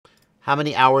How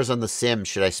many hours on the sim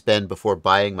should I spend before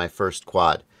buying my first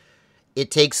quad?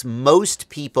 It takes most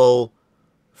people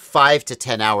 5 to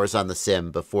 10 hours on the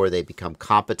sim before they become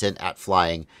competent at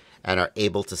flying and are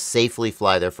able to safely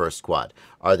fly their first quad.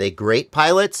 Are they great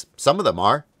pilots? Some of them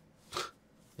are.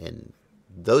 And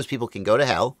those people can go to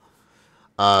hell.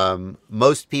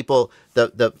 Most people,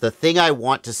 the thing I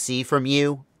want to see from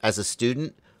you as a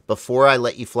student before I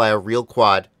let you fly a real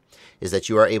quad is that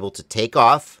you are able to take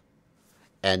off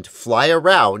and fly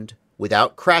around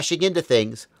without crashing into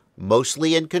things,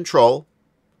 mostly in control.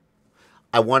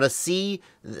 I want to see,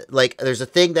 like, there's a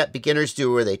thing that beginners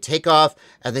do where they take off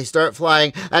and they start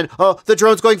flying and, oh, the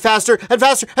drone's going faster and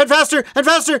faster and faster and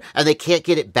faster, and they can't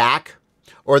get it back.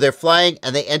 Or they're flying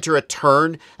and they enter a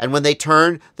turn, and when they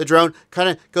turn, the drone kind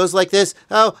of goes like this.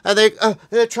 Oh, and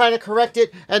they're trying to correct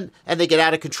it, and they get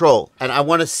out of control. And I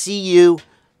want to see you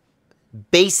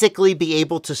basically be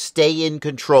able to stay in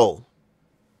control.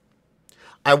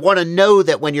 I want to know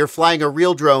that when you're flying a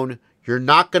real drone, you're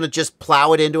not going to just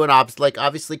plow it into an obstacle. Like,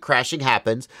 obviously crashing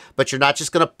happens, but you're not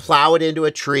just going to plow it into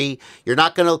a tree. You're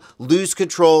not going to lose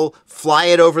control, fly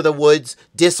it over the woods,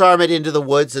 disarm it into the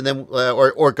woods, and then,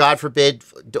 or God forbid,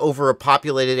 over a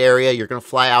populated area, you're going to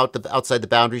fly outside the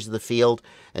boundaries of the field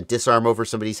and disarm over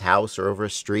somebody's house or over a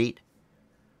street.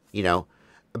 You know,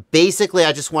 basically,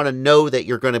 I just want to know that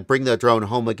you're going to bring the drone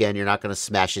home again. You're not going to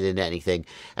smash it into anything.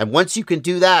 And once you can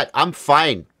do that, I'm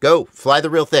fine. Go, fly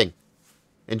the real thing.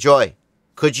 Enjoy.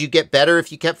 Could you get better if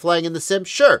you kept flying in the sim?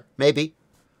 Sure, maybe.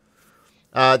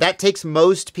 That takes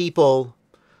most people,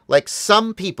 like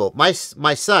some people. My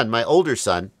son, my older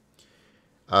son,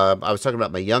 I was talking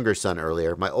about my younger son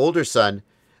earlier. My older son,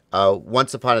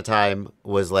 once upon a time,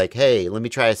 was like, hey, let me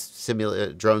try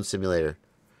a drone simulator.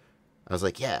 I was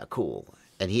like, yeah, cool.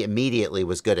 And he immediately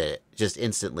was good at it, just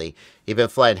instantly. He'd been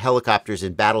flying helicopters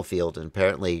in Battlefield, and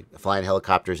apparently flying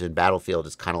helicopters in Battlefield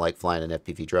is kind of like flying an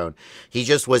FPV drone. He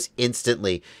was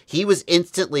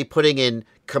instantly putting in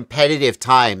competitive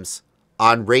times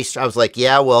on race. I was like,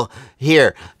 yeah, well,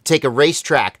 here, take a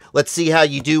racetrack. Let's see how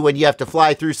you do when you have to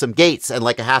fly through some gates. And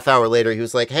like a half hour later, he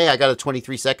was like, hey, I got a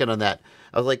 23-second on that.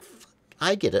 I was like,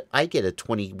 I get it. I get a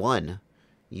 21,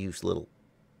 you little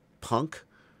punk.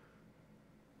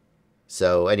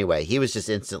 So anyway, he was just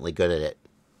instantly good at it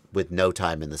with no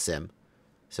time in the sim.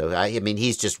 So, I mean,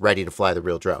 he's just ready to fly the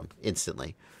real drone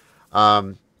instantly.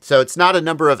 So it's not a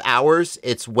number of hours.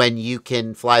 It's when you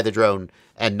can fly the drone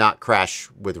and not crash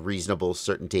with reasonable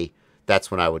certainty.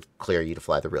 That's when I would clear you to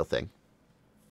fly the real thing.